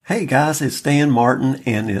Hey guys, it's Dan Martin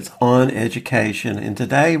and it's On Education. And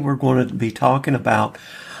today we're going to be talking about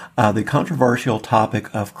the controversial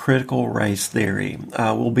topic of critical race theory.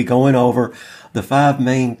 We'll be going over the five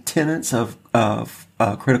main tenets of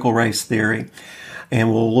critical race theory,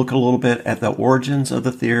 and we'll look a little bit at the origins of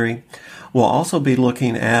the theory. We'll also be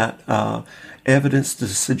looking at evidence to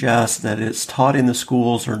suggest that it's taught in the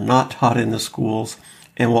schools or not taught in the schools.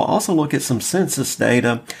 And we'll also look at some census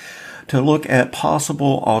data to look at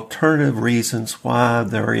possible alternative reasons why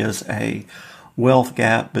there is a wealth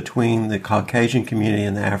gap between the Caucasian community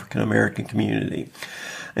and the African American community.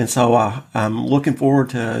 And so I'm looking forward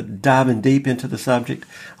to diving deep into the subject.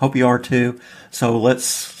 Hope you are too. So let's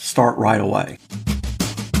start right away.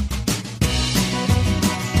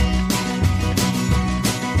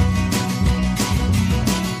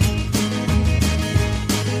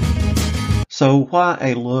 So why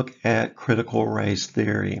a look at critical race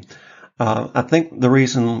theory? I think the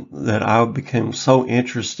reason that I became so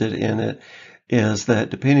interested in it is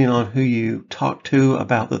that depending on who you talk to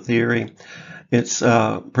about the theory, it's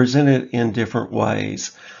presented in different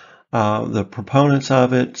ways. The proponents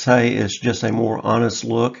of it say it's just a more honest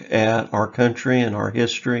look at our country and our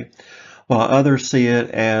history, while others see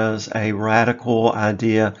it as a radical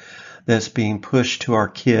idea that's being pushed to our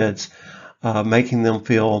kids, making them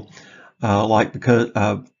feel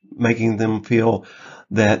making them feel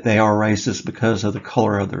that they are racist because of the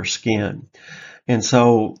color of their skin. And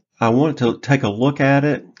so I wanted to take a look at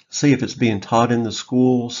it, see if it's being taught in the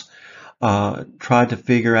schools, try to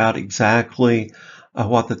figure out exactly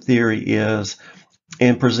what the theory is,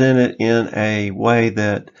 and present it in a way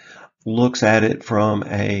that looks at it from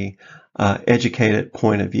a educated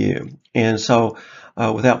point of view. And so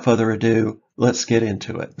without further ado, let's get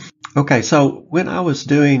into it. Okay, so when I was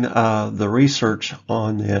doing the research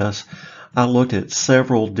on this, I looked at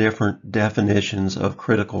several different definitions of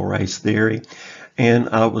critical race theory, and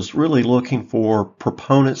I was really looking for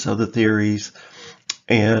proponents of the theories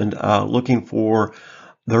and looking for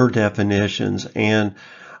their definitions. And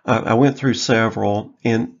I went through several,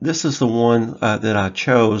 and this is the one that I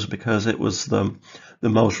chose because it was the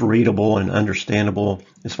most readable and understandable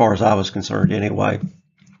as far as I was concerned anyway.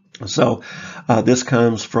 So this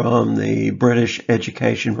comes from the British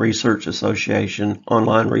Education Research Association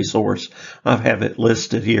online resource. I have it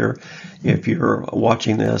listed here if you're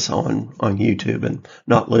watching this on YouTube and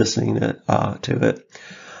not listening to it.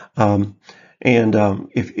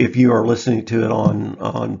 If you are listening to it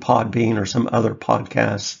on Podbean or some other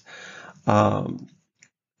podcast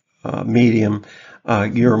medium,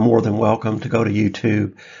 you're more than welcome to go to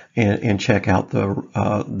YouTube and check out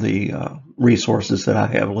the resources that I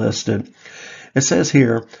have listed. It says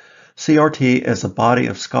here, CRT is a body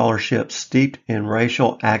of scholarship steeped in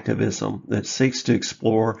racial activism that seeks to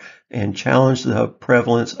explore and challenge the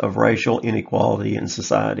prevalence of racial inequality in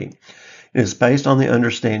society. It is based on the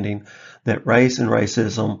understanding that race and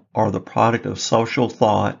racism are the product of social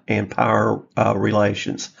thought and power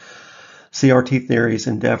relations. CRT theories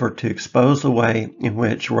endeavor to expose the way in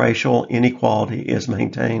which racial inequality is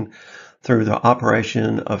maintained through the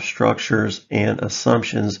operation of structures and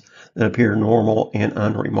assumptions that appear normal and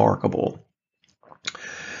unremarkable.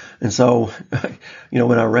 And so,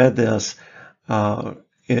 when I read this,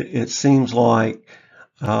 it seems like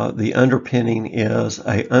the underpinning is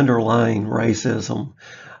an underlying racism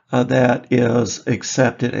that is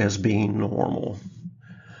accepted as being normal.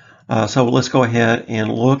 So let's go ahead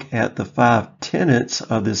and look at the five tenets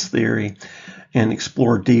of this theory and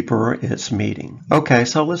explore deeper its meaning. Okay,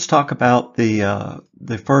 so let's talk about the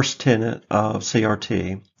first tenet of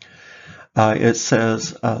CRT. It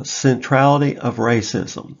says centrality of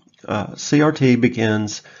racism. CRT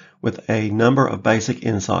begins with a number of basic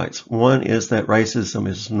insights. One is that racism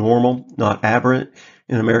is normal, not aberrant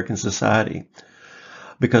in American society.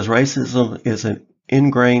 Because racism is an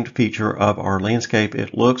ingrained feature of our landscape,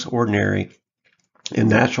 it looks ordinary and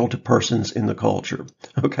natural to persons in the culture.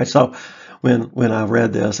 Okay, so when I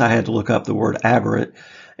read this, I had to look up the word aberrant,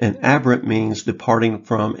 and aberrant means departing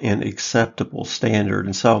from an acceptable standard.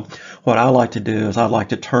 And so what I like to do is I'd like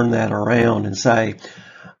to turn that around and say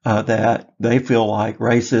that they feel like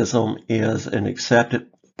racism is an accepted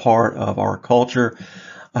part of our culture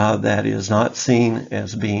that is not seen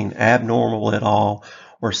as being abnormal at all,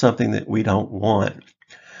 or something that we don't want.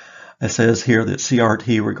 It says here that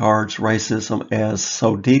CRT regards racism as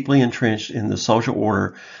so deeply entrenched in the social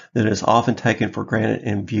order that it is often taken for granted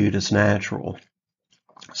and viewed as natural.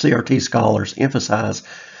 CRT scholars emphasize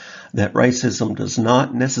that racism does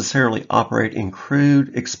not necessarily operate in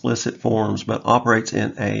crude, explicit forms, but operates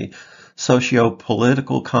in a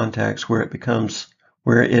socio-political context where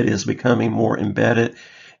it is becoming more embedded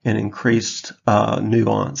and increased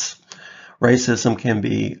nuance. Racism can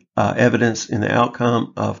be evidenced in the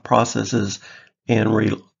outcome of processes and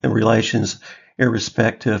relations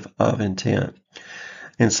irrespective of intent.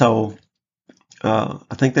 And so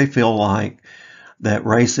I think they feel like that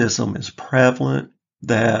racism is prevalent,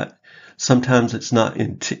 that sometimes it's not,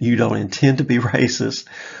 you don't intend to be racist,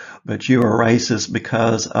 but you are racist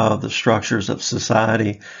because of the structures of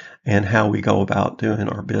society and how we go about doing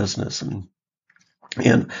our business.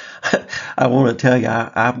 And I want to tell you,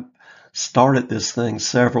 I started this thing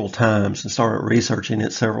several times and started researching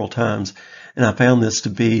it several times, and I found this to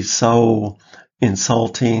be so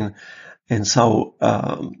insulting and so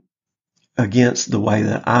against the way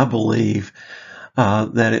that I believe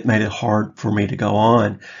that it made it hard for me to go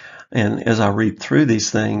on. And as I read through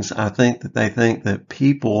these things, I think that they think that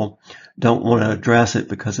people don't want to address it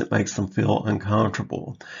because it makes them feel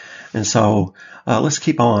uncomfortable. And so let's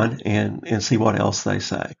keep on and see what else they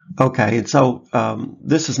say. Okay, and so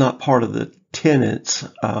this is not part of the tenets,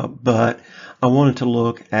 but I wanted to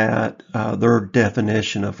look at their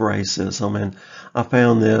definition of racism. And I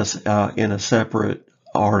found this in a separate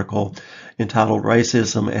article entitled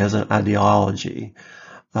Racism as an Ideology.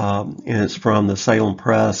 And it's from the Salem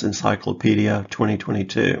Press Encyclopedia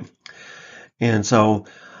 2022. And so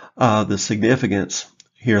the significance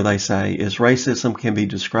here, they say, is racism can be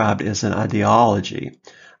described as an ideology,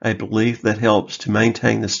 a belief that helps to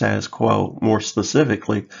maintain the status quo. More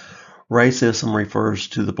specifically, racism refers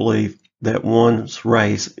to the belief that one's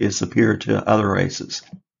race is superior to other races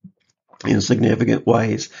in significant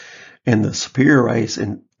ways, and the superior race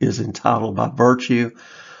is entitled by virtue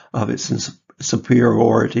of its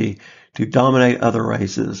superiority to dominate other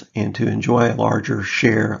races and to enjoy a larger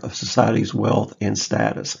share of society's wealth and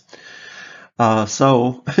status.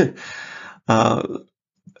 So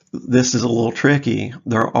this is a little tricky.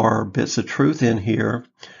 There are bits of truth in here,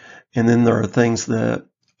 and then there are things that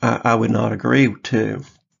I would not agree to.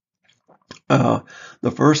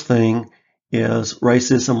 The first thing is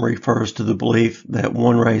racism refers to the belief that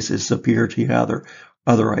one race is superior to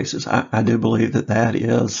other races. I do believe that that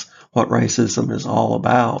is what racism is all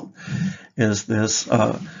about, is this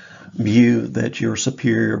view that you're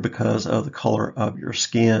superior because of the color of your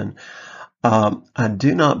skin. I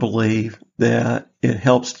do not believe that it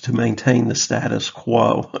helps to maintain the status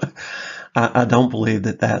quo. I don't believe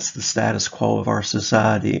that that's the status quo of our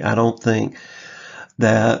society. I don't think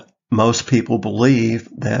that most people believe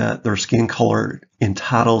that their skin color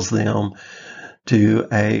entitles them to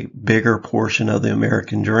a bigger portion of the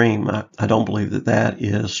American dream. I don't believe that that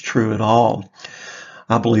is true at all.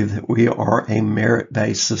 I believe that we are a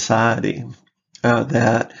merit-based society,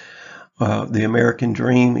 that the American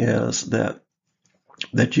dream is that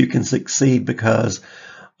you can succeed because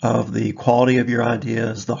of the quality of your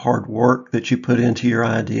ideas, the hard work that you put into your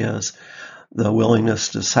ideas, the willingness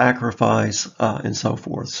to sacrifice, and so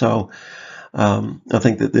forth. So I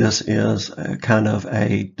think that this is kind of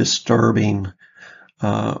a disturbing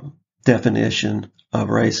definition of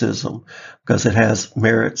racism, because it has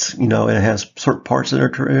merits, it has certain parts that are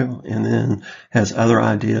true, and then has other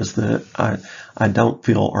ideas that I don't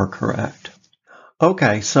feel are correct.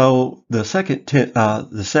 Okay, so the second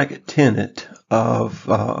tenet of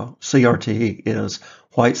CRT is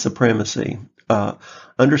white supremacy.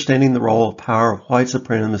 Understanding the role of power of white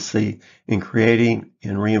supremacy in creating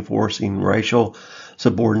and reinforcing racial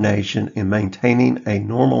subordination and maintaining a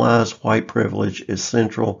normalized white privilege is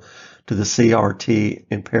central to the CRT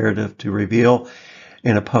imperative to reveal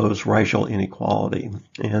and oppose racial inequality.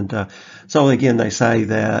 And so again, they say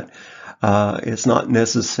that it's not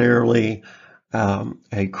necessarily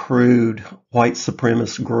a crude white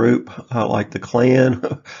supremacist group like the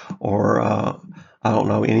Klan or I don't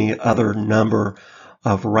know, any other number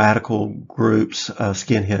of radical groups,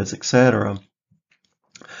 skinheads, etc.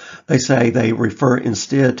 They say they refer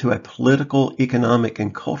instead to a political, economic,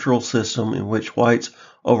 and cultural system in which whites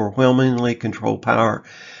overwhelmingly control power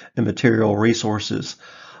and material resources.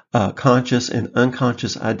 Conscious and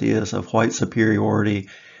unconscious ideas of white superiority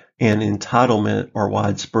and entitlement are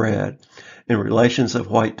widespread, and relations of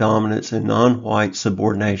white dominance and non-white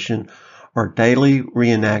subordination are daily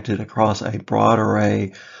reenacted across a broad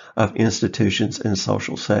array of institutions and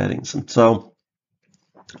social settings. And so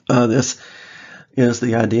this is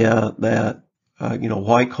the idea that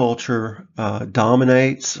white culture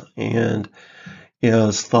dominates and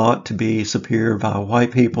is thought to be superior by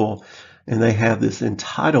white people, and they have this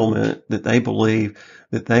entitlement that they believe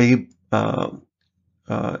that they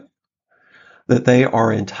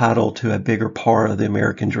are entitled to a bigger part of the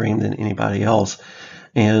American dream than anybody else.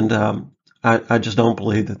 And I just don't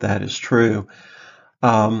believe that that is true.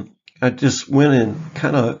 I just went and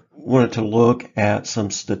kind of wanted to look at some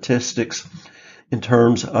statistics in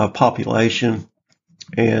terms of population,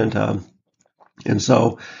 and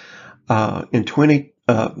so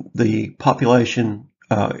the population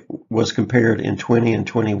was compared in 20 and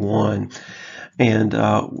 21, and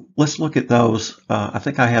let's look at those. I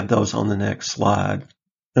think I have those on the next slide.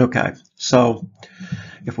 Okay, so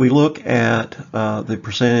if we look at the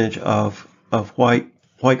percentage of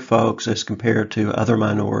white folks as compared to other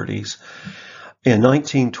minorities, in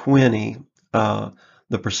 1920,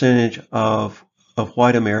 the percentage of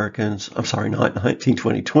white Americans, I'm sorry, not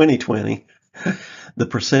 1920, 2020, the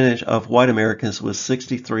percentage of white Americans was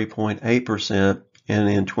 63.8%, and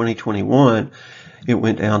in 2021, it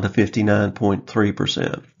went down to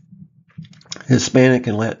 59.3%. Hispanic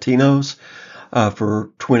and Latinos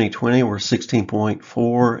for 2020 were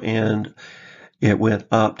 16.4%, and it went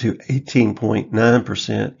up to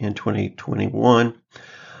 18.9% in 2021.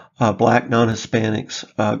 Black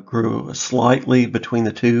non-Hispanics grew slightly between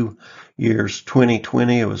the 2 years.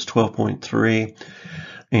 2020, it was 12.3%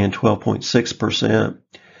 and 12.6%.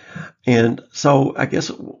 And so I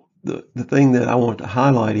guess the thing that I want to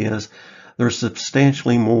highlight is there's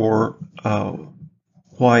substantially more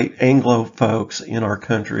white Anglo folks in our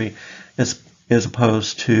country as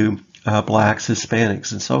opposed to blacks,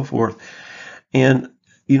 Hispanics, and so forth. And,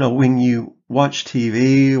 when you watch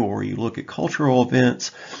TV or you look at cultural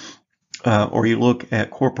events or you look at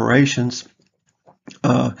corporations,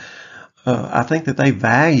 I think that they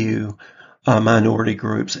value minority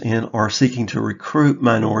groups and are seeking to recruit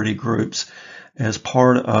minority groups as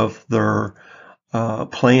part of their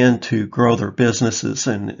plan to grow their businesses.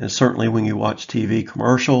 And certainly when you watch TV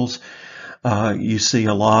commercials, you see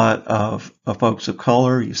a lot of folks of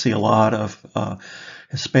color. You see a lot of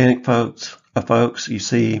Hispanic folks. You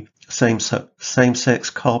see same-sex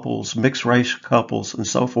couples, mixed race couples, and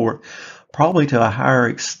so forth, probably to a higher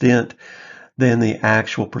extent than the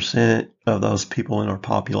actual percent of those people in our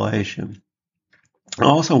population. I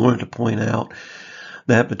also wanted to point out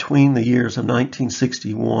that between the years of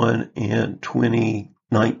 1961 and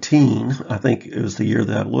 2019, I think it was the year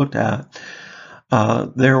that I looked at,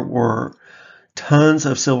 there were tons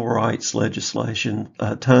of civil rights legislation,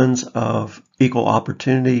 tons of equal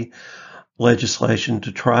opportunity legislation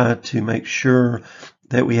to try to make sure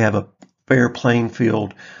that we have a fair playing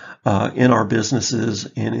field in our businesses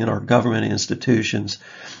and in our government institutions.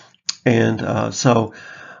 And so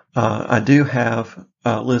I do have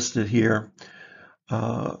listed here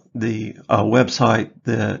the website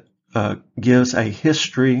that gives a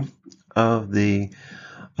history of the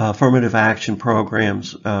affirmative action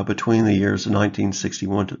programs between the years of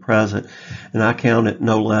 1961 to present, and I counted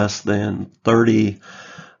no less than 30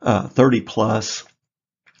 plus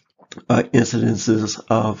incidences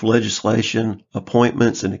of legislation,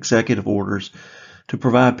 appointments, and executive orders to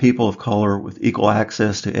provide people of color with equal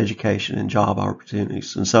access to education and job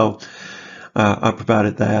opportunities. And so I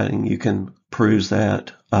provided that, and you can peruse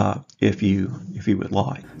that if you would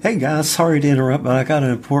like. Hey guys, sorry to interrupt, but I got an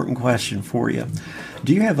important question for you.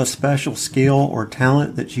 Do you have a special skill or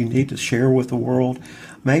talent that you need to share with the world?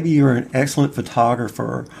 Maybe you're an excellent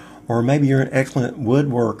photographer, or maybe you're an excellent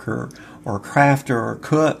woodworker or crafter or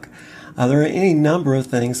cook. There are any number of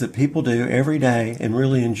things that people do every day and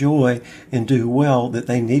really enjoy and do well that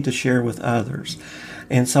they need to share with others.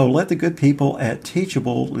 And so let the good people at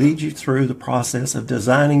Teachable lead you through the process of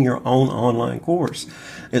designing your own online course.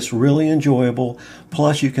 It's really enjoyable,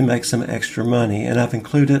 plus you can make some extra money, and I've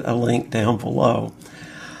included a link down below.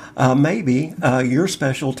 Maybe your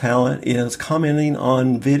special talent is commenting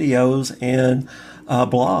on videos and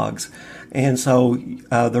blogs. And so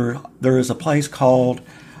there is a place called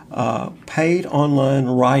Paid Online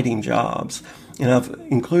Writing Jobs. And I've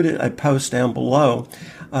included a post down below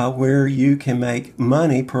where you can make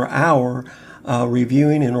money per hour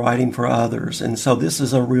reviewing and writing for others. And so this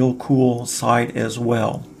is a real cool site as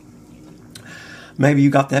well. Maybe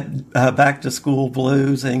you got that back to school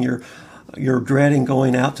blues and you're dreading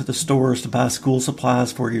going out to the stores to buy school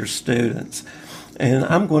supplies for your students. And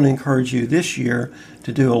I'm going to encourage you this year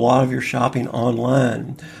to do a lot of your shopping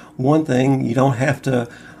online. One thing, you don't have to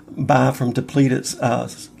buy from depleted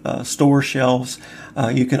store shelves.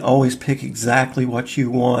 You can always pick exactly what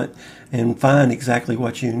you want and find exactly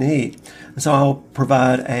what you need. And so I'll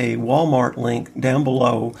provide a Walmart link down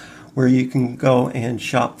below where you can go and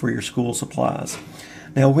shop for your school supplies.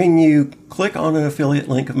 Now, when you click on an affiliate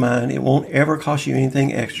link of mine, it won't ever cost you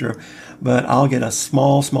anything extra, but I'll get a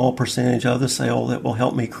small percentage of the sale that will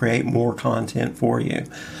help me create more content for you.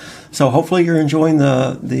 So hopefully you're enjoying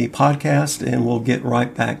the podcast, and we'll get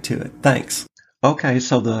right back to it. Thanks. Okay,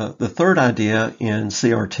 so the third idea in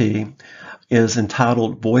CRT is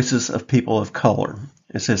entitled Voices of People of Color.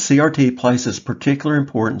 It says CRT places particular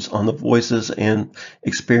importance on the voices and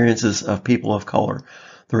experiences of people of color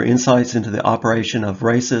through insights into the operation of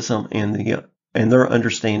racism and their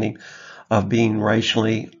understanding of being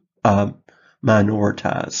racially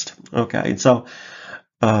minoritized. Okay, so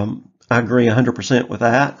I agree 100% with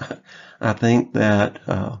that. I think that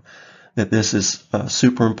that this is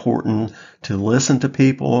super important to listen to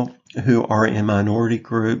people who are in minority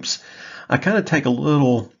groups. I kind of take a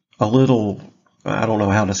little, I don't know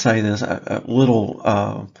how to say this, a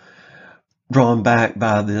little drawn back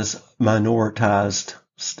by this minoritized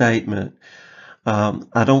statement.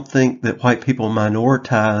 I don't think that white people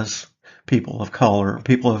minoritize people of color.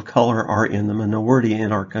 People of color are in the minority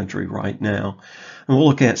in our country right now. And we'll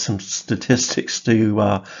look at some statistics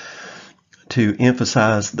to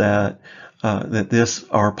emphasize that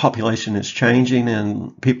our population is changing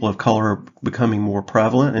and people of color are becoming more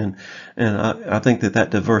prevalent, and I think that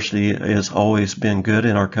diversity has always been good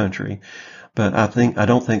in our country. But I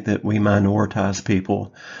don't think that we minoritize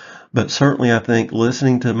people. But certainly I think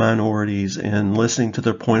listening to minorities and listening to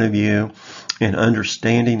their point of view and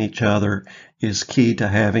understanding each other is key to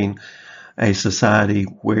having a society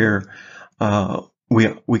where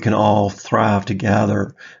we can all thrive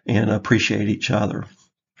together and appreciate each other.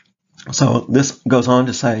 So this goes on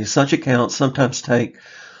to say, such accounts sometimes take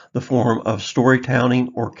the form of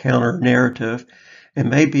storytelling or counter-narrative and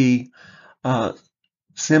may be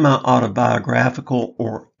semi-autobiographical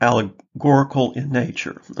or allegorical in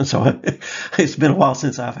nature. And so it's been a while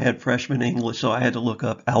since I've had freshman English, so I had to look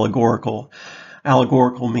up allegorical.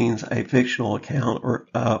 Allegorical means a fictional account,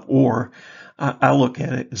 or I look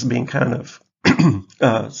at it as being kind of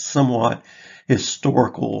somewhat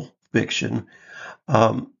historical fiction.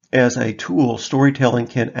 As a tool, storytelling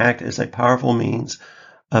can act as a powerful means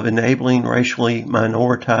of enabling racially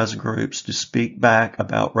minoritized groups to speak back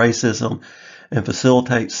about racism and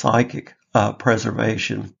facilitate psychic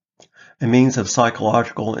preservation, a means of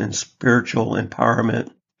psychological and spiritual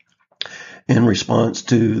empowerment in response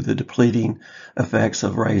to the depleting effects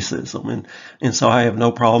of racism. And so I have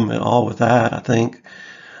no problem at all with that. I think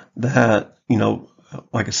that,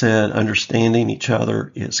 like I said, understanding each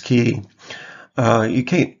other is key. You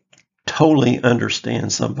can't totally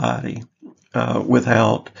understand somebody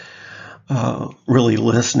without really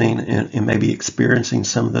listening and maybe experiencing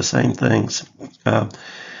some of the same things.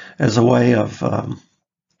 As a way of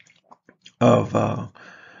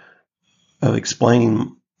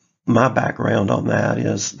explaining my background on that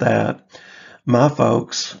is that my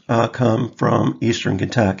folks come from Eastern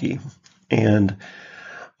Kentucky, and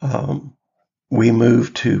we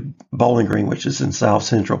moved to Bowling Green, which is in South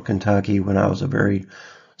Central Kentucky, when I was a very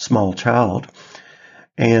small child.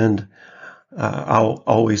 And I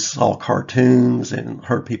always saw cartoons and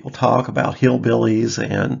heard people talk about hillbillies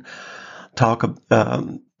and talk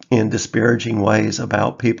in disparaging ways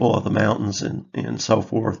about people of the mountains and so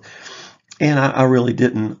forth. And I really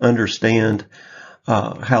didn't understand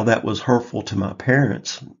how that was hurtful to my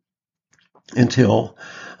parents until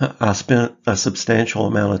I spent a substantial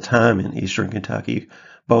amount of time in Eastern Kentucky,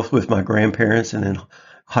 both with my grandparents and in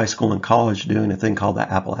high school and college, doing a thing called the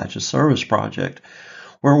Appalachia Service Project,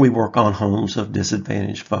 where we work on homes of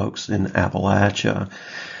disadvantaged folks in Appalachia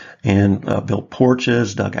and built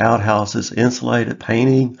porches, dug outhouses, insulated,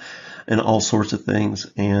 painting, and all sorts of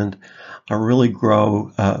things. And I really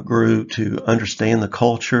grew to understand the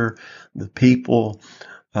culture, the people,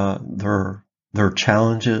 their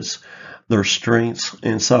challenges, their strengths.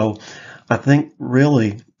 And so I think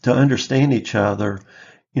really to understand each other,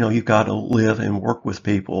 you've got to live and work with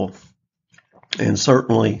people. And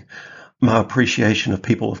certainly my appreciation of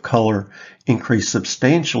people of color increased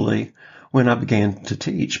substantially when I began to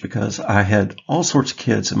teach, because I had all sorts of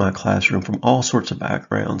kids in my classroom from all sorts of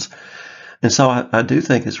backgrounds. And so I do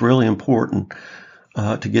think it's really important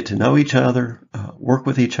to get to know each other, work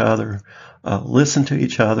with each other, listen to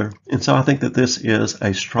each other. And so I think that this is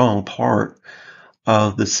a strong part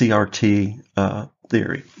of the CRT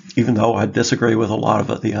theory, even though I disagree with a lot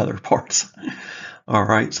of the other parts. All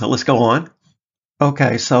right, so let's go on.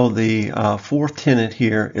 Okay, so the fourth tenet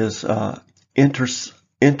here is interest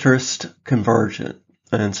convergent.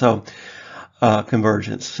 And so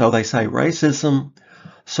convergence. So they say racism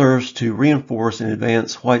serves to reinforce and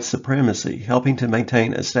advance white supremacy, helping to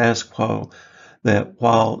maintain a status quo that,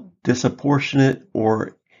 while disproportionate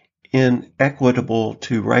or inequitable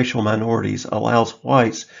to racial minorities, allows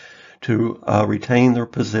whites to retain their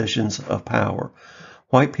positions of power.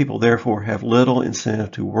 White people, therefore, have little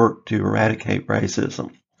incentive to work to eradicate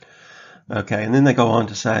racism. Okay, and then they go on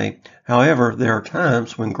to say, however, there are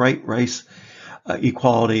times when great race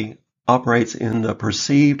equality operates in the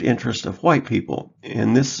perceived interest of white people,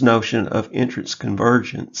 and this notion of interest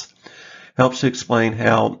convergence helps to explain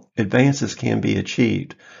how advances can be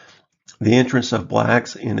achieved. The interest of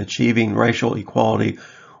blacks in achieving racial equality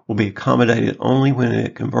will be accommodated only when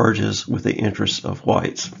it converges with the interests of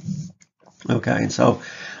whites. Okay, and so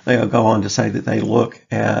they'll go on to say that they look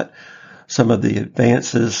at some of the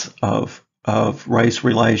advances of race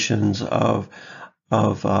relations, of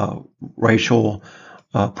racial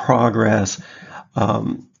progress,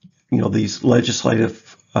 these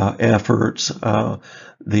legislative efforts,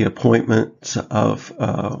 the appointments of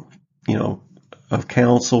of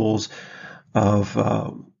councils, of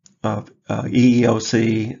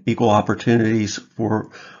EEOC, equal opportunities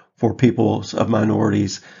for peoples of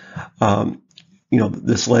minorities.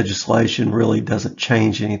 This legislation really doesn't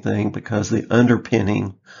change anything because the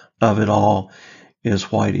underpinning of it all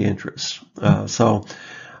is white interest. In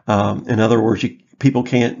other words, people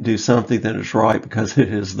can't do something that is right because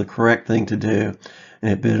it is the correct thing to do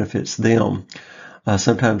and it benefits them.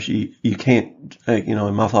 Sometimes you can't,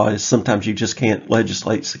 in my thought is sometimes you just can't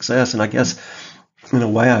legislate success. And I guess in a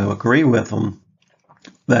way I agree with them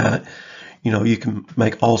that, you can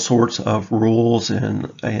make all sorts of rules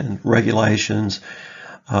and regulations.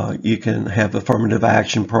 You can have affirmative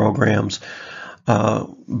action programs,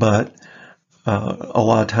 but a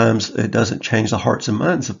lot of times it doesn't change the hearts and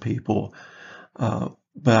minds of people. But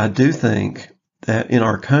I do think that in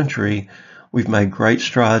our country, we've made great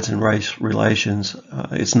strides in race relations.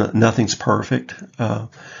 Nothing's perfect,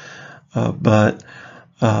 but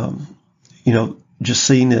just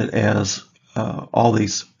seeing it as all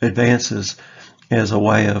these advances as a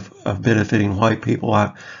way of benefiting white people,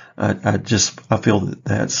 I feel that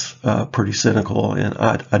that's pretty cynical, and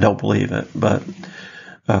I don't believe it. But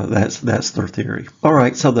that's their theory. All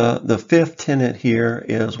right, so the fifth tenet here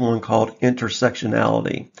is one called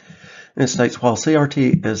intersectionality. And it states, while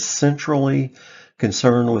CRT is centrally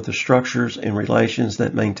concerned with the structures and relations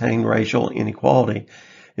that maintain racial inequality,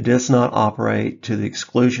 it does not operate to the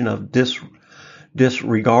exclusion of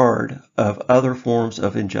disregard of other forms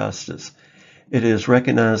of injustice. It is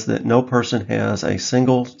recognized that no person has a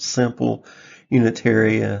single, simple,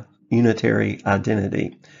 unitary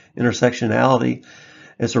identity. Intersectionality,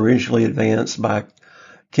 as originally advanced by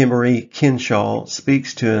Kimberly Kinshaw,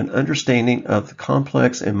 speaks to an understanding of the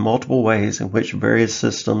complex and multiple ways in which various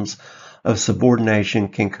systems of subordination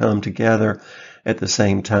can come together at the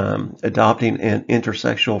same time. Adopting an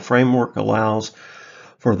intersectional framework allows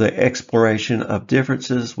for the exploration of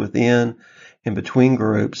differences within and between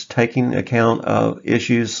groups, taking account of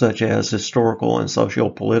issues such as historical and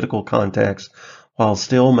socio-political context, while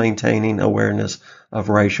still maintaining awareness of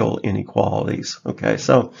racial inequalities. Okay,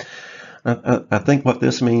 so I think what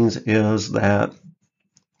this means is that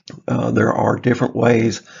there are different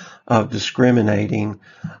ways of discriminating,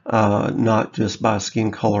 not just by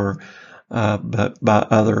skin color, but by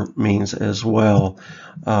other means as well,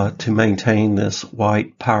 to maintain this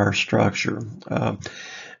white power structure.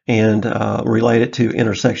 And related to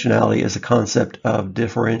intersectionality is the concept of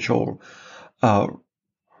differential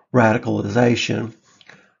radicalization,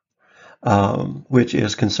 which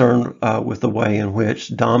is concerned with the way in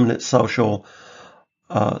which dominant social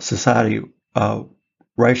society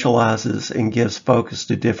racializes and gives focus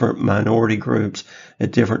to different minority groups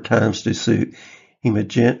at different times to suit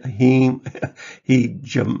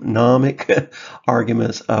hegemonic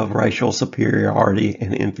arguments of racial superiority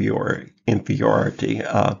and inferiority.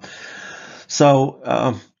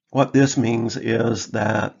 So what this means is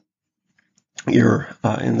that you're,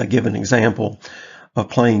 in the given example, of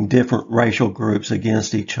playing different racial groups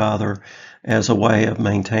against each other as a way of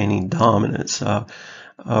maintaining dominance, of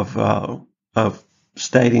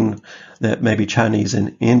stating that maybe Chinese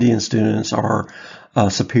and Indian students are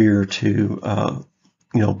superior to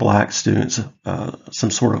black students,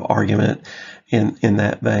 some sort of argument in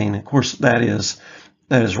that vein. Of course, that is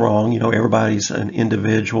wrong. Everybody's an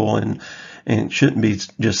individual and shouldn't be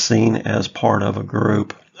just seen as part of a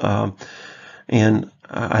group. And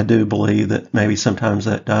I do believe that maybe sometimes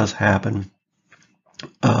that does happen.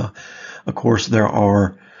 Of course, there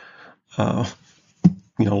are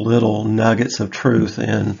little nuggets of truth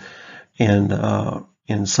and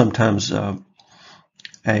sometimes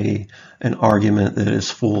an argument that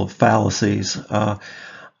is full of fallacies.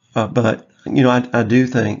 But I do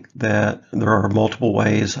think that there are multiple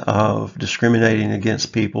ways of discriminating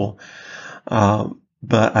against people,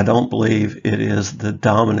 but I don't believe it is the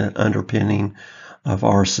dominant underpinning of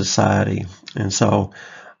our society. And so,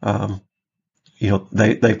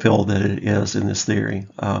 they feel that it is in this theory.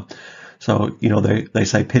 So, they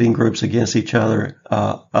say pitting groups against each other,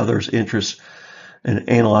 others' interests in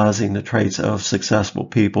analyzing the traits of successful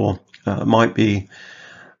people might be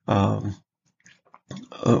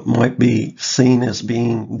seen as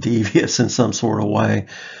being devious in some sort of way,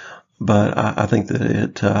 but I think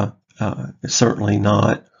that it's certainly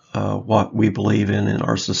not what we believe in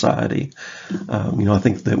our society. I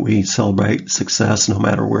think that we celebrate success no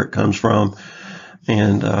matter where it comes from,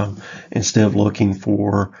 and instead of looking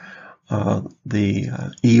for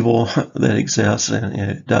the evil that exists, and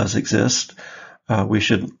it does exist, we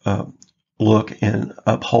should look and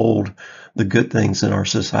uphold the good things in our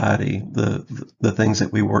society, the things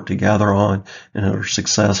that we work together on and are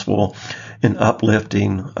successful in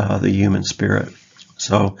uplifting the human spirit.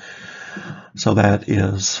 So that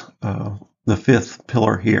is the fifth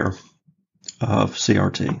pillar here of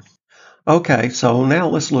CRT. Okay, so now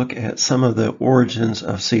let's look at some of the origins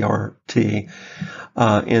of CRT.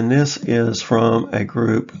 And this is from a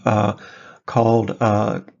group called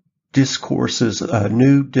Discourses,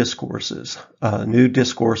 New Discourses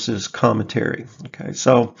Commentary. Okay,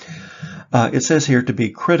 so it says here, to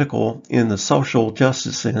be critical in the social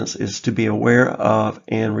justice sense is to be aware of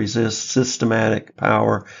and resist systematic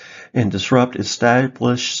power and disrupt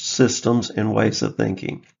established systems and ways of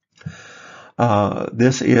thinking.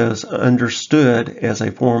 This is understood as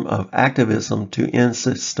a form of activism to end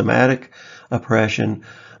systematic oppression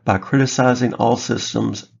by criticizing all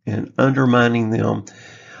systems and undermining them.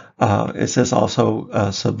 It says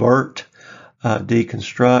also subvert,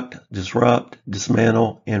 deconstruct, disrupt,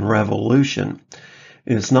 dismantle, and revolution.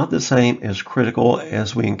 It is not the same as critical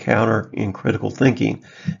as we encounter in critical thinking.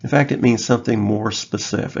 In fact, it means something more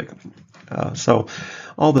specific. So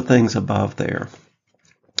all the things above there.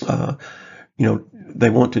 They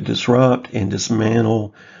want to disrupt and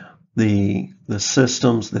dismantle the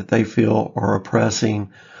systems that they feel are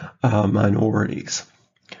oppressing minorities.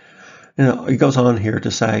 It goes on here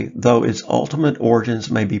to say, though its ultimate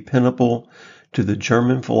origins may be pinnable to the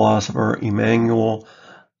German philosopher Immanuel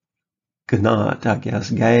Kant, I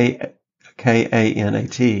guess,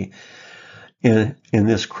 K-A-N-A-T, in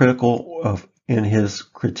his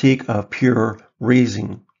critique of pure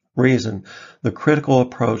reason, the critical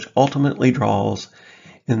approach ultimately draws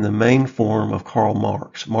in the main form of Karl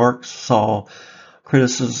Marx. Marx saw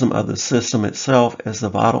criticism of the system itself as the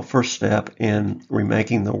vital first step in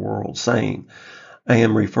remaking the world sane. I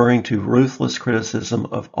am referring to ruthless criticism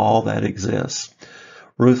of all that exists.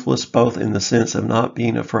 Ruthless both in the sense of not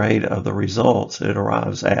being afraid of the results it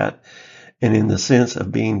arrives at, and in the sense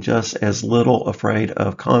of being just as little afraid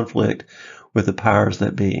of conflict with the powers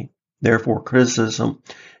that be. Therefore, criticism,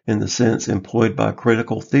 in the sense employed by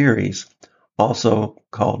critical theories, also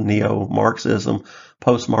called neo-Marxism,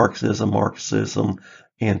 post-Marxism, Marxism,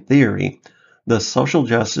 and theory, the social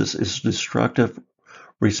justice is destructive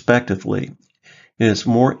respectively. It is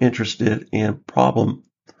more interested in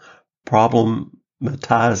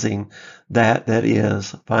problematizing that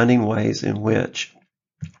is, finding ways in which,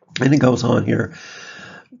 and it goes on here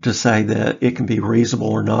to say that it can be reasonable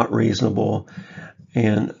or not reasonable,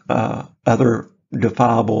 and other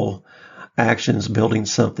defiable actions building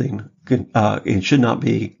something. It should not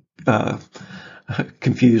be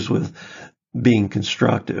confused with being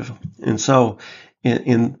constructive. And so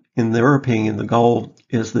in their opinion, the goal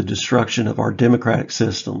is the destruction of our democratic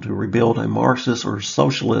system, to rebuild a Marxist or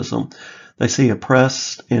socialism. They see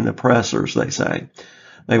oppressed and oppressors, they say.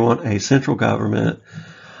 They want a central government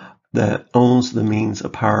that owns the means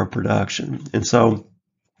of power production. And so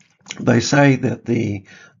they say that the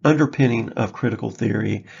underpinning of critical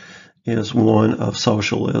theory is one of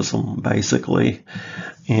socialism, basically,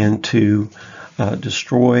 and to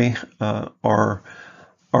destroy our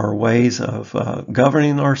ways of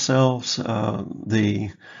governing ourselves, the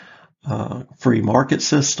free market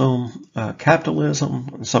system, capitalism,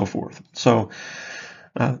 and so forth. So,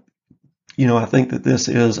 I think that this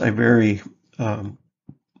is a very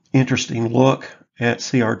interesting look at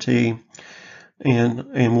CRT,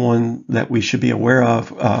 and one that we should be aware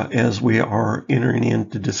of as we are entering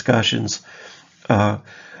into discussions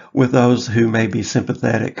with those who may be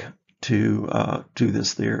sympathetic to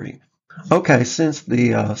this theory. Okay, since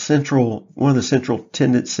the one of the central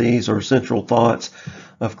tendencies or central thoughts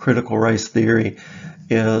of critical race theory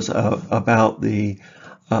is about the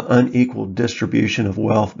unequal distribution of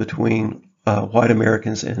wealth between white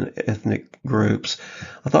Americans and ethnic groups,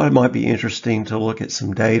 I thought it might be interesting to look at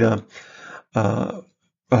some data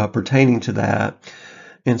pertaining to that.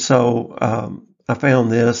 And so I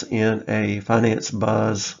found this in a Finance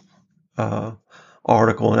Buzz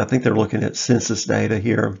article, and I think they're looking at census data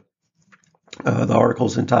here. The article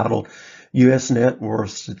is entitled U.S. net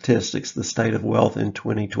worth statistics, the state of wealth in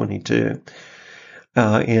 2022.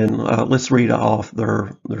 Let's read off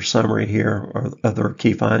their summary here, or other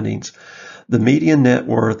key findings. The median net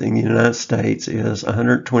worth in the United States is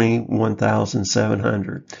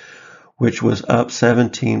 $121,700, which was up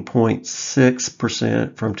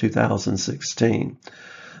 17.6% from 2016.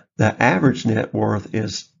 The average net worth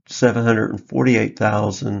is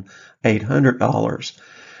 $748,800,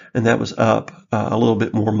 and that was up a little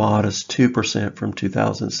bit more modest, 2% from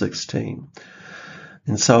 2016.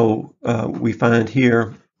 And so we find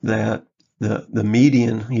here that the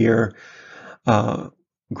median here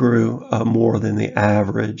grew more than the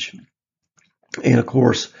average. And of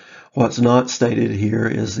course, what's not stated here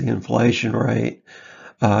is the inflation rate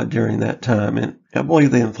during that time. And I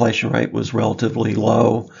believe the inflation rate was relatively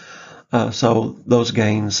low. So those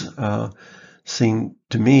gains seem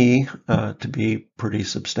to me to be pretty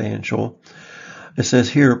substantial. It says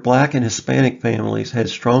here, Black and Hispanic families had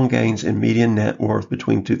strong gains in median net worth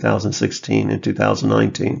between 2016 and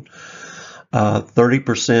 2019,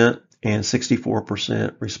 30% and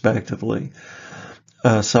 64% respectively.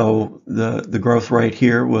 So the growth rate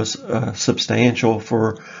here was substantial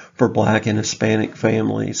for Black and Hispanic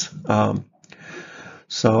families.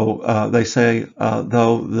 So they say,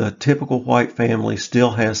 though the typical white family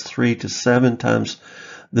still has 3 to 7 times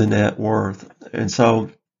the net worth. And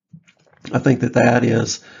so I think that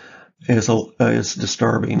is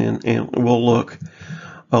disturbing, and we'll look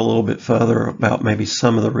a little bit further about maybe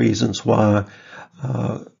some of the reasons why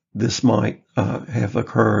this might have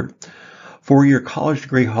occurred. 4-year college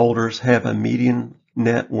degree holders have a median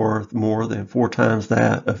net worth more than 4 times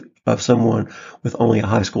that of someone with only a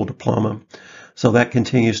high school diploma. So that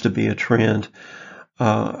continues to be a trend.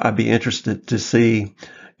 I'd be interested to see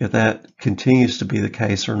if that continues to be the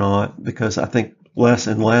case or not, because I think less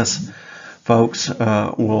and less folks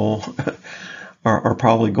are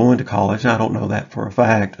probably going to college. I don't know that for a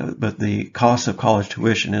fact, but the cost of college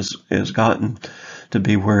tuition has gotten to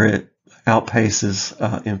be where it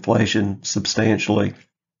outpaces inflation substantially.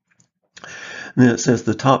 And then it says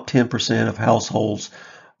the top 10% of households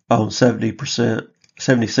own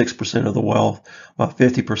 76% of the wealth, while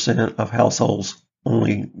 50% of households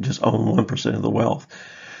only just own 1% of the wealth.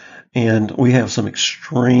 And we have some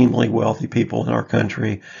extremely wealthy people in our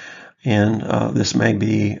country, and this may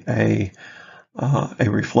be a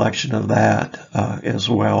reflection of that as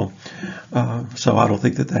well. So I don't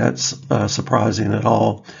think that's surprising at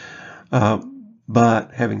all.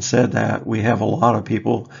 But having said that, we have a lot of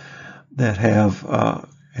people that have a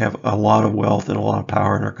lot of wealth and a lot of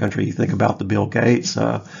power in our country. You think about the Bill Gates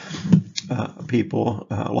people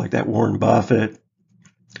like that, Warren Buffett,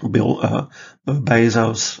 Bill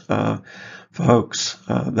Bezos folks.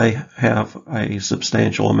 They have a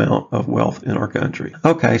substantial amount of wealth in our country.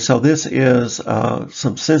 Okay, so this is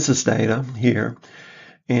some census data here,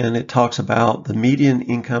 and it talks about the median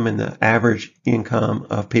income and the average income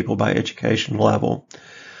of people by education level.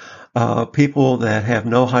 People that have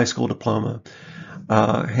no high school diploma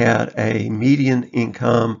had a median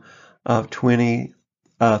income of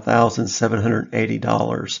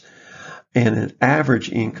 $20,780 and an average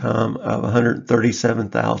income of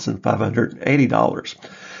 $137,580.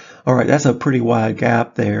 All right, that's a pretty wide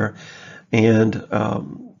gap there. And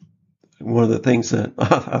one of the things that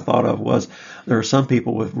I thought of was there are some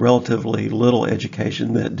people with relatively little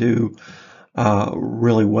education that do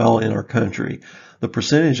really well in our country. The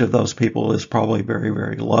percentage of those people is probably very,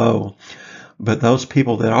 very low. But those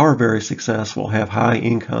people that are very successful have high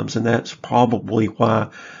incomes, and that's probably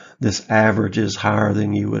why this average is higher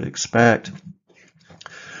than you would expect.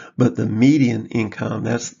 But the median income,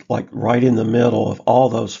 that's like right in the middle of all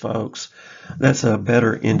those folks, that's a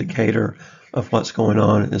better indicator of what's going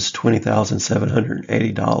on. It's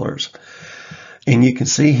 $20,780. And you can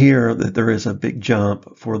see here that there is a big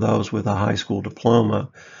jump for those with a high school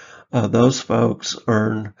diploma. Those folks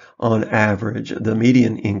earn, on average, the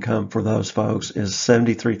median income for those folks is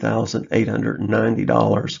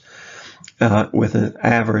 $73,890, with an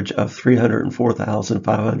average of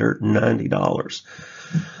 $304,590.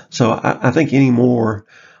 So I think anymore,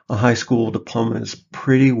 a high school diploma is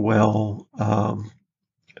pretty well, a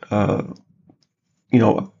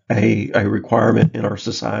requirement in our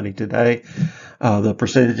society today. The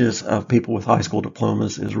percentages of people with high school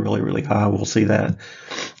diplomas is really, really high. We'll see that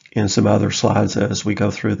in some other slides as we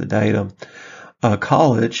go through the data.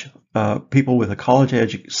 College, people with a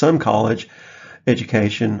some college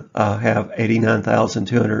education have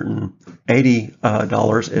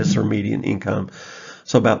 $89,280 as their median income.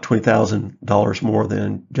 So about $20,000 more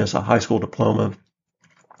than just a high school diploma.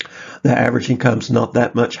 The average income's not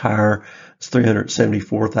that much higher. It's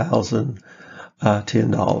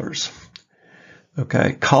 $374,010.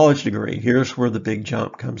 Okay, college degree. Here's where the big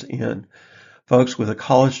jump comes in. Folks with a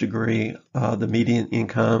college degree, the median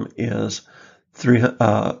income is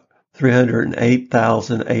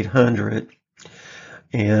 $308,800,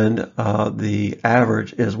 and the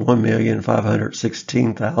average is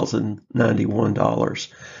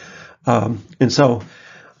 $1,516,091. And so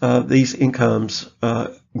these incomes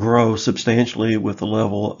grow substantially with the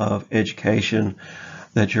level of education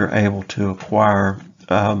that you're able to acquire.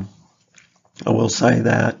 I will say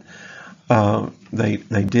that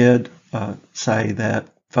they did say that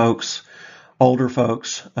older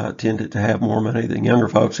folks tended to have more money than younger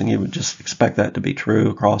folks, and you would just expect that to be true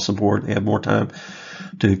across the board. They have more time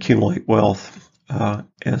to accumulate wealth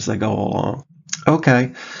as they go along.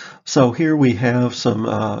 Okay, so here we have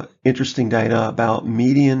some interesting data about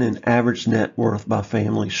median and average net worth by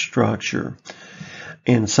family structure.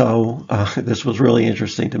 And so this was really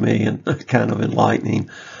interesting to me and kind of enlightening.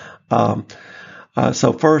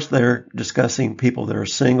 So first, they're discussing people that are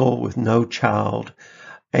single with no child,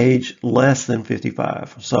 age less than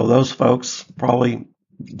 55. So those folks probably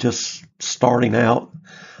just starting out,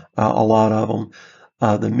 a lot of them.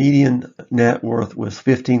 The median net worth was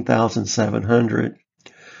 $15,700,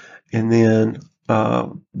 and then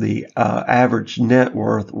the average net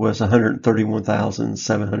worth was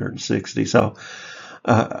 $131,760. So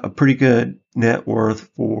a pretty good net worth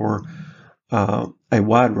for a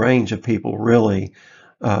wide range of people, really,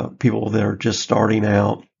 people that are just starting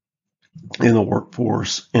out in the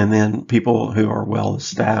workforce, and then people who are well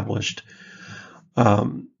established.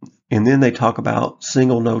 And then they talk about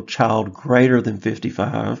single, no child greater than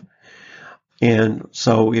 55. And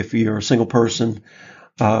so if you're a single person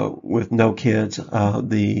with no kids,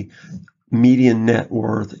 the median net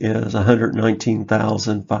worth is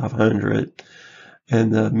 $119,500,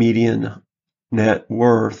 and the median net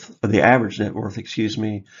worth, the average net worth, is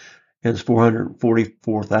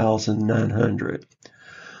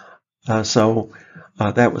 $444,900. So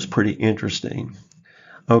that was pretty interesting.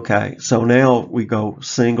 Okay, so now we go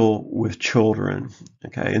single with children.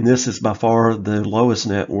 Okay, and this is by far the lowest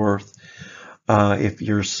net worth. If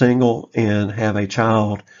you're single and have a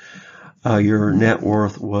child, your net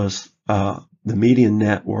worth was the median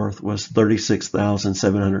net worth was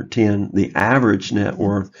 $36,710. The average net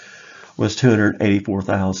worth was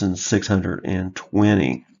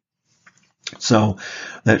 $284,620. So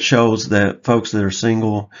that shows that folks that are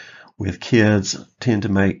single with kids tend to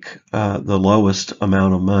make the lowest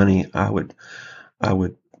amount of money I would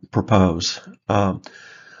propose.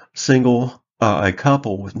 Single, a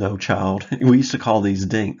couple with no child. We used to call these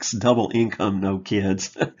dinks, double income, no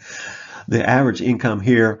kids. The average income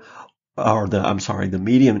here, the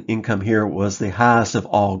median income here was the highest of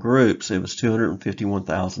all groups. It was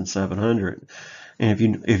 $251,700.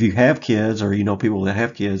 And if you have kids, or you know people that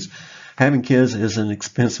have kids, having kids is an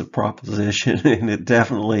expensive proposition, and it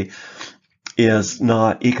definitely is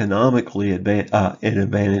not economically an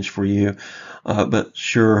advantage for you, but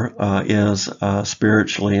sure is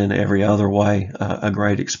spiritually and every other way a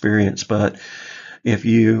great experience. But if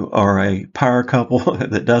you are a power couple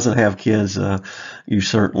that doesn't have kids, you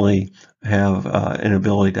certainly have an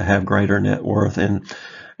ability to have greater net worth. And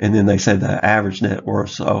then they say the average net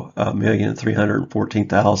worth, so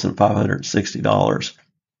 $1,314,560.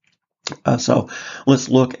 So let's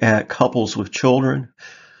look at couples with children.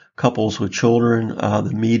 Couples with children,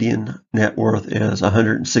 the median net worth is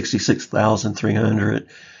 $166,300,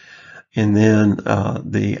 and then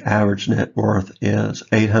the average net worth is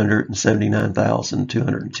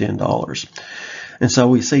 $879,210. And so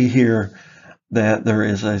we see here that there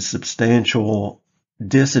is a substantial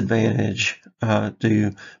disadvantage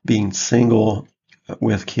to being single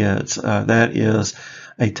with kids. That is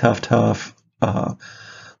a tough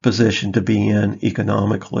position to be in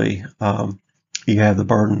economically. You have the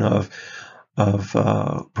burden of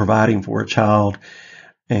providing for a child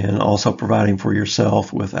and also providing for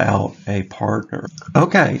yourself without a partner.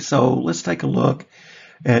 Okay, so let's take a look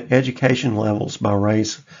at education levels by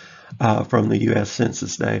race from the U.S.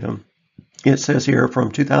 Census data. It says here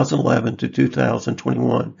from 2011 to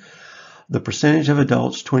 2021, the percentage of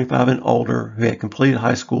adults 25 and older who had completed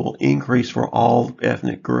high school increased for all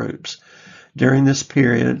ethnic groups. During this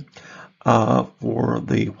period, for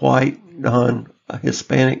the white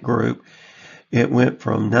non-Hispanic group, it went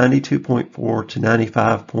from 92.4 to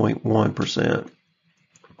 95.1%.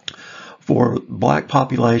 For black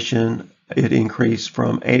population, it increased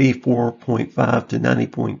from 84.5 to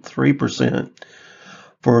 90.3%.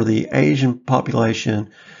 For the Asian population,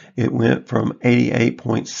 it went from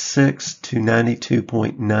 88.6 to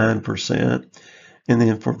 92.9%. And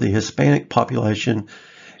then for the Hispanic population,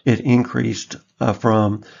 it increased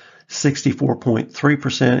from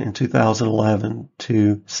 64.3% in 2011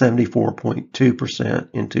 to 74.2%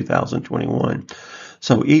 in 2021.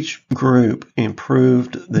 So each group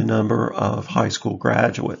improved the number of high school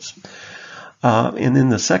graduates. And then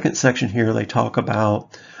the second section here, they talk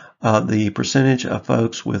about the percentage of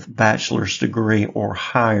folks with bachelor's degree or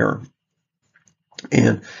higher.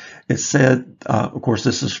 And it said, of course,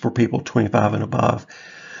 this is for people 25 and above.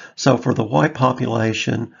 So for the white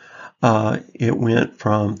population, it went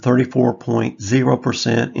from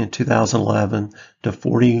 34.0% in 2011 to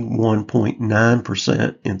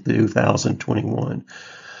 41.9% in 2021.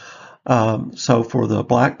 So for the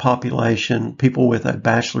black population, people with a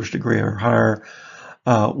bachelor's degree or higher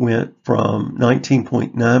went from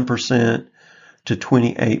 19.9% to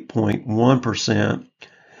 28.1%.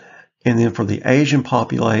 And then for the Asian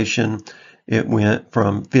population, it went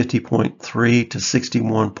from 50.3 to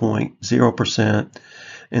 61.0%.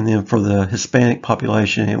 And then for the Hispanic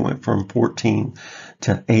population, it went from 14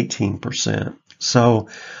 to 18%. So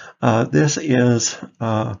this is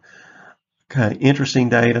kind of interesting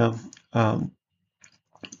data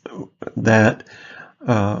that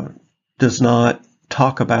does not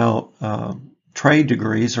talk about trade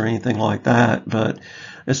degrees or anything like that, but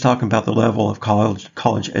it's talking about the level of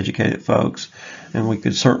college educated folks. And we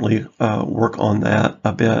could certainly work on that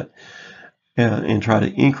a bit and try to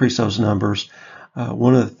increase those numbers.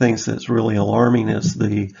 One of the things that's really alarming is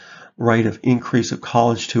the rate of increase of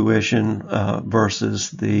college tuition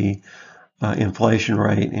versus the inflation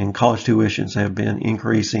rate. And college tuitions have been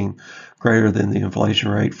increasing greater than the inflation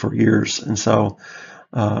rate for years. And so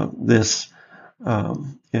this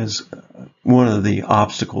is one of the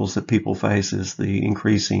obstacles that people face, is the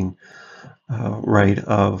increasing rate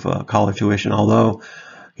of college tuition. Although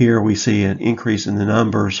here we see an increase in the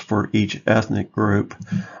numbers for each ethnic group.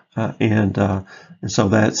 And so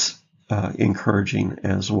that's encouraging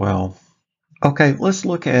as well. Okay, let's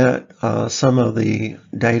look at some of the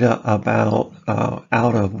data about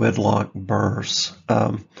out-of-wedlock births.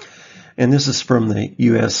 And this is from the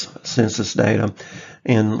U.S. Census data.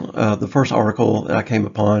 And the first article that I came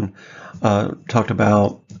upon talked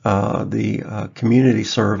about the community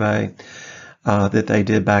survey that they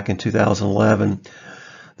did back in 2011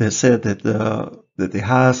 that said that the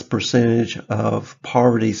highest percentage of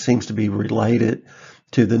poverty seems to be related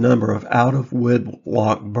to the number of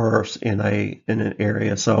out-of-wedlock births in an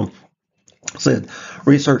area. So said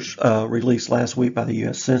research released last week by the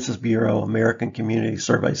U.S. Census Bureau American Community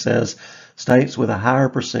Survey says states with a higher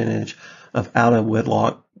percentage of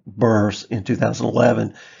out-of-wedlock births in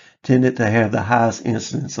 2011 tended to have the highest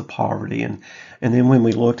incidence of poverty. And then when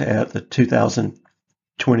we looked at the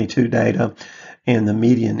 2022 data and the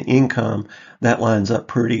median income, that lines up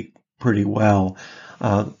pretty well.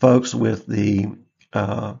 Folks with the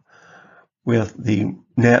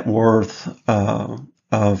net worth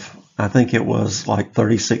of, I think it was like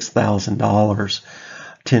 $36,000,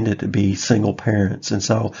 tended to be single parents. And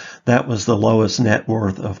so that was the lowest net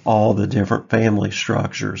worth of all the different family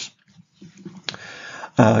structures.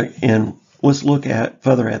 And let's look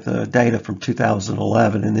further at the data from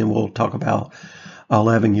 2011, and then we'll talk about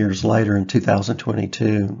 11 years later in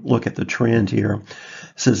 2022. Look at the trend here. It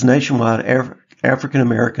says nationwide, African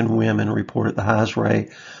American women reported the highest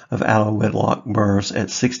rate of out-of-wedlock births at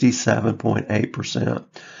 67.8%.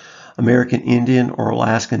 American Indian or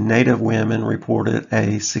Alaskan Native women reported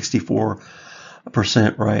a 64%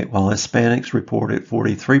 rate, while Hispanics reported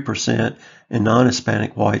 43% and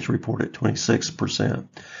non-Hispanic whites reported 26%.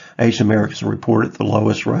 Asian Americans reported the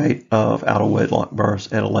lowest rate of out-of-wedlock births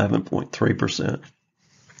at 11.3%.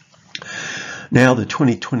 Now, the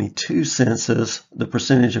 2022 census, the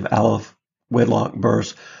percentage of out-of-wedlock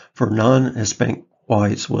births for non-Hispanic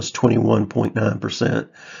whites was 21.9%.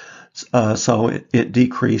 So it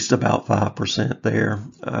decreased about 5% there,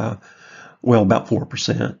 about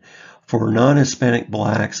 4%. For non-Hispanic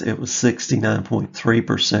blacks, it was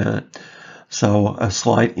 69.3%. So a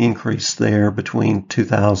slight increase there between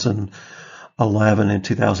 2011 and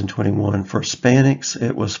 2021. For Hispanics,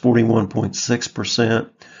 it was 41.6%.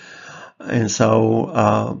 And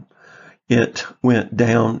so it went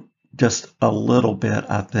down just a little bit,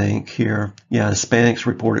 I think, here. Yeah, Hispanics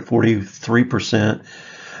reported 43%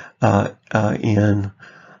 in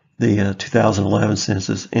the 2011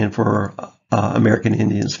 census, and for American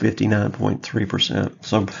Indians, 59.3%.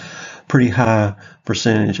 So pretty high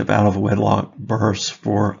percentage of out-of-wedlock births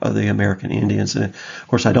for the American Indians. And of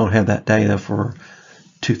course, I don't have that data for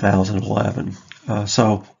 2011.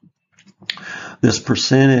 So this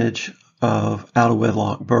percentage of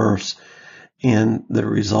out-of-wedlock births and the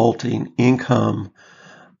resulting income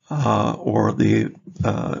or the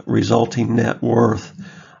resulting net worth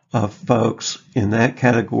of folks in that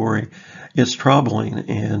category is troubling,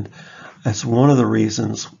 and that's one of the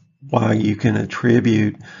reasons why you can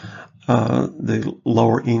attribute the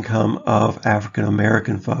lower income of African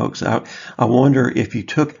American folks. I wonder if you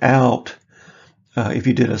took out, if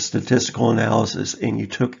you did a statistical analysis and you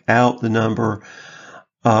took out the number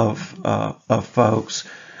of folks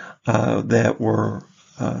that were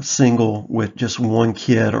single with just one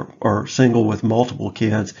kid or single with multiple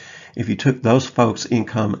kids, if you took those folks'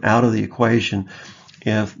 income out of the equation,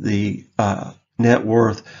 if the net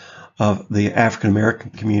worth of the African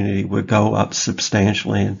American community would go up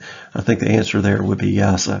substantially. And I think the answer there would be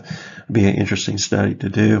yes. It'd be an interesting study to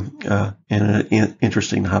do and an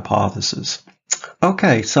interesting hypothesis.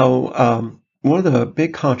 Okay, so one of the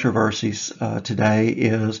big controversies today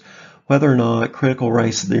is whether or not critical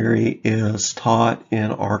race theory is taught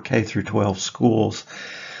in our K through 12 schools.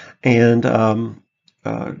 And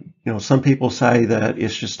some people say that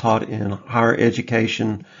it's just taught in higher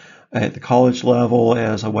education at the college level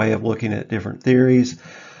as a way of looking at different theories.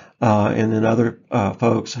 And then other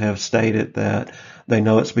folks have stated that they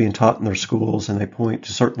know it's being taught in their schools, and they point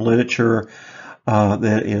to certain literature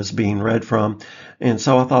that is being read from. And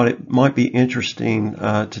so I thought it might be interesting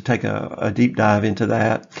to take a deep dive into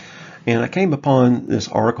that. And I came upon this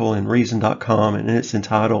article in Reason.com, and it's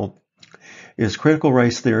entitled, "Is Critical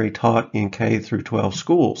Race Theory Taught in K through 12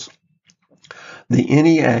 Schools?" The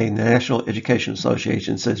NEA, National Education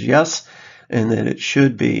Association, says yes, and that it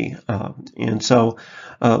should be. And so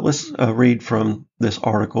let's read from this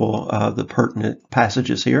article the pertinent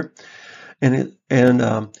passages here. And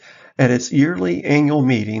at its yearly annual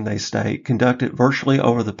meeting, they state, conducted virtually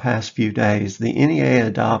over the past few days, the NEA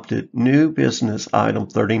adopted new business item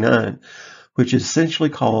 39, which essentially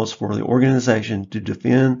calls for the organization to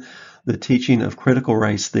defend the teaching of critical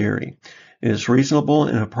race theory. It is reasonable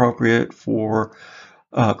and appropriate for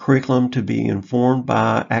curriculum to be informed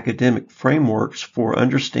by academic frameworks for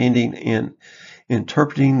understanding and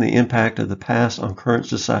interpreting the impact of the past on current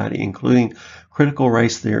society, including critical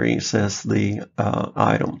race theory, says the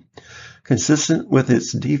item. Consistent with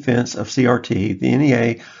its defense of CRT, the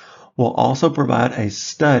NEA will also provide a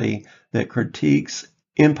study that critiques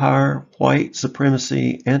empire, white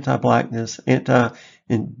supremacy, anti-blackness,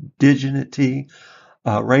 anti-indigeneity,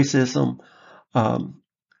 racism,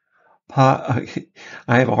 I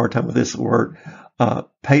have a hard time with this word,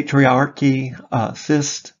 patriarchy,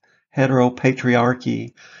 cis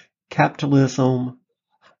heteropatriarchy, capitalism,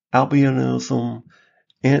 albinism,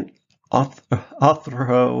 and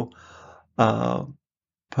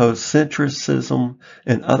anthropocentrism,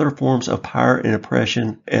 and other forms of power and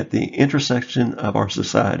oppression at the intersection of our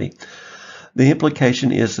society. The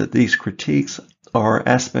implication is that these critiques are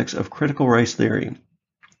aspects of critical race theory,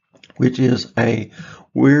 which is a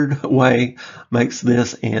weird way makes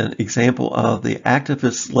this an example of the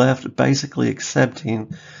activist left basically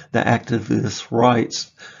accepting the activist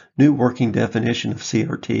right's new working definition of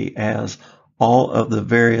CRT as all of the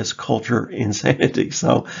various culture insanity.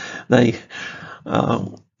 So they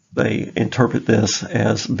interpret this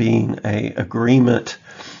as being an agreement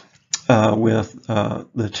with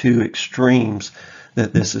the two extremes,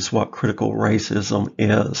 that this is what critical racism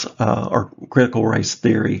is, or critical race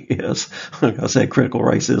theory is. I said critical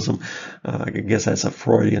racism. I guess that's a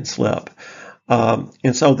Freudian slip.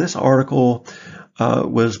 And so this article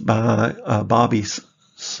was by Bobby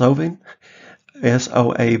Soave,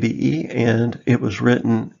 Soabe, and it was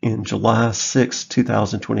written in July 6,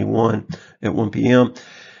 2021 at 1 p.m.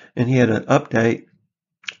 And he had an update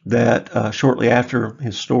that shortly after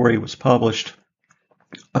his story was published,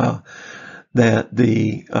 that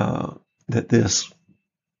this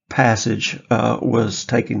passage was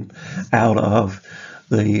taken out of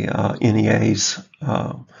the NEA's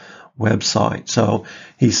website. So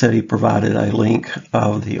he said he provided a link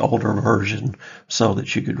of the older version so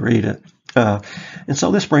that you could read it. And so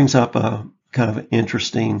this brings up a kind of an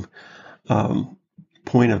interesting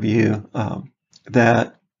point of view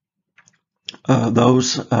that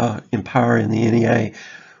those in power in the NEA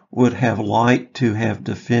would have liked to have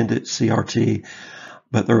defended CRT,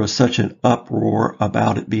 but there was such an uproar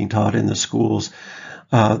about it being taught in the schools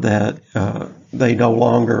that they no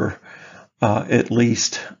longer at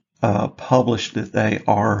least published that they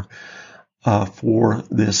are for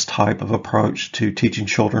this type of approach to teaching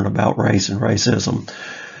children about race and racism.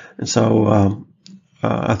 And so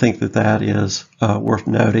I think that is worth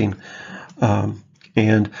noting.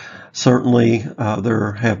 And certainly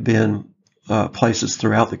there have been places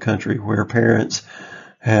throughout the country where parents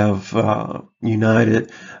have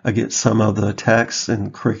united against some of the texts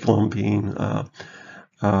and curriculum being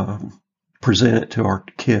presented to our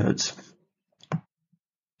kids.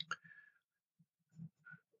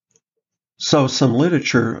 So some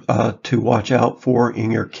literature to watch out for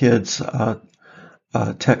in your kids'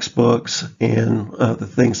 textbooks and the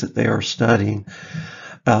things that they are studying.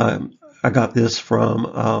 I got this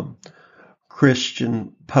from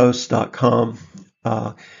ChristianPost.com.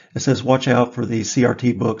 It says, watch out for the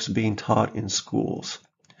CRT books being taught in schools.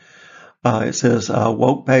 It says,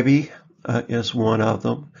 Woke Baby is one of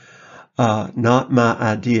them. Not My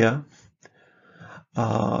Idea.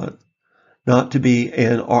 How to be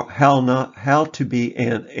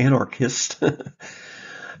an anarchist.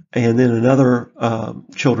 And then another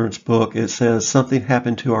children's book, it says, Something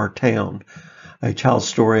Happened to Our Town, a child's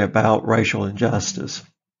story about racial injustice.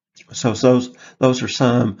 So those are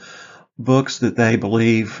some books that they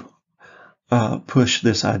believe push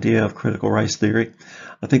this idea of critical race theory.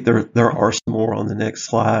 I think there are some more on the next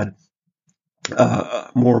slide,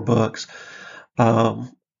 more books.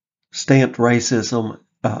 Stamped Racism,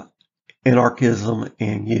 Anarchism,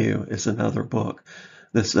 and You is another book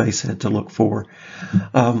that they said to look for.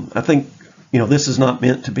 I think, this is not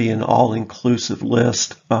meant to be an all-inclusive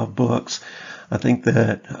list of books. I think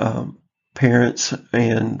that parents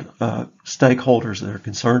and stakeholders that are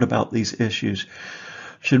concerned about these issues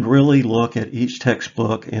should really look at each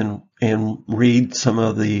textbook and read some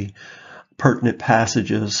of the pertinent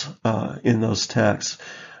passages in those texts.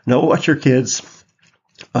 Know what your kids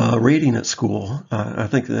reading at school. I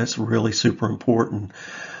think that's really super important.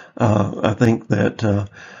 I think that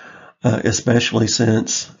especially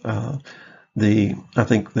since I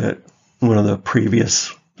think that one of the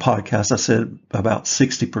previous podcasts I said about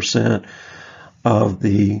 60% of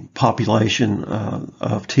the population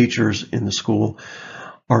of teachers in the school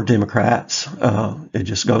are Democrats. It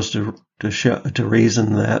just goes to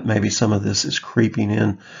reason that maybe some of this is creeping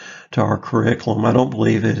in to our curriculum. I don't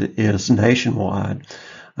believe it is nationwide.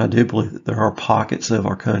 I do believe that there are pockets of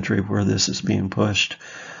our country where this is being pushed.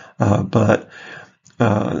 But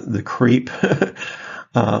the creep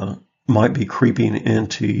might be creeping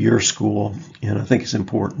into your school, and I think it's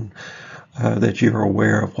important that you're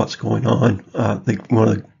aware of what's going on. I think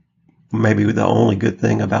maybe the only good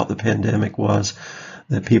thing about the pandemic was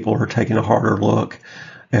that people are taking a harder look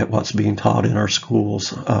at what's being taught in our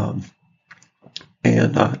schools,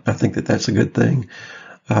 and I think that that's a good thing.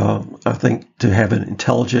 I think to have an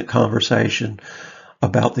intelligent conversation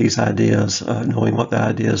about these ideas, knowing what the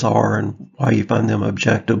ideas are and why you find them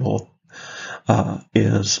objectionable,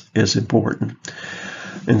 is important.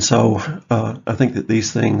 And so I think that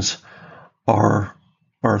these things are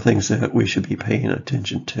things that we should be paying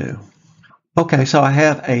attention to. Okay, so I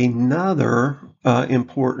have another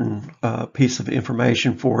important piece of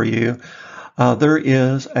information for you. There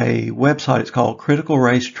is a website. It's called Critical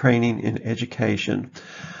Race Training in Education,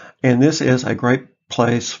 and this is a great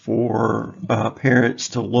place for parents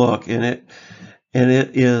to look. And it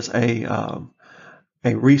is a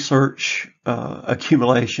research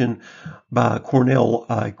accumulation by a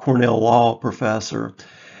Cornell Law professor,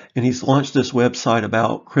 and he's launched this website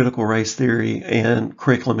about critical race theory and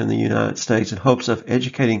curriculum in the United States in hopes of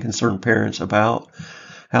educating concerned parents about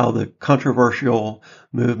how the controversial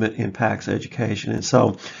movement impacts education. And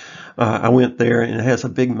so I went there, and it has a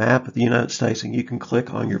big map of the United States, and you can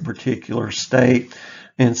click on your particular state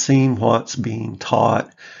and see what's being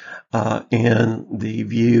taught and the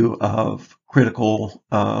view of critical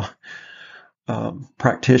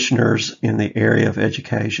practitioners in the area of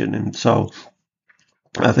education. And so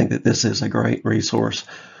I think that this is a great resource.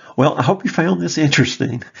 Well, I hope you found this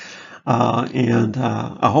interesting, and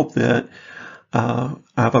I hope that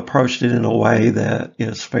I've approached it in a way that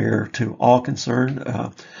is fair to all concerned.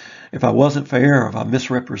 If I wasn't fair or if I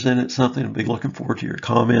misrepresented something, I'd be looking forward to your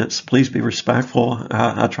comments. Please be respectful.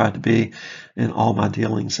 I try to be in all my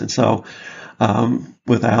dealings. And so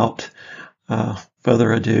without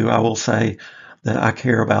further ado, I will say that I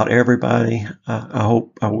care about everybody. I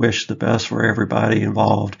wish the best for everybody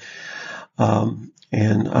involved.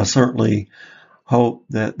 And I certainly hope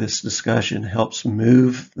that this discussion helps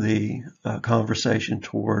move the conversation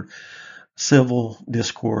toward civil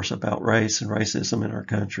discourse about race and racism in our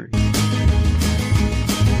country.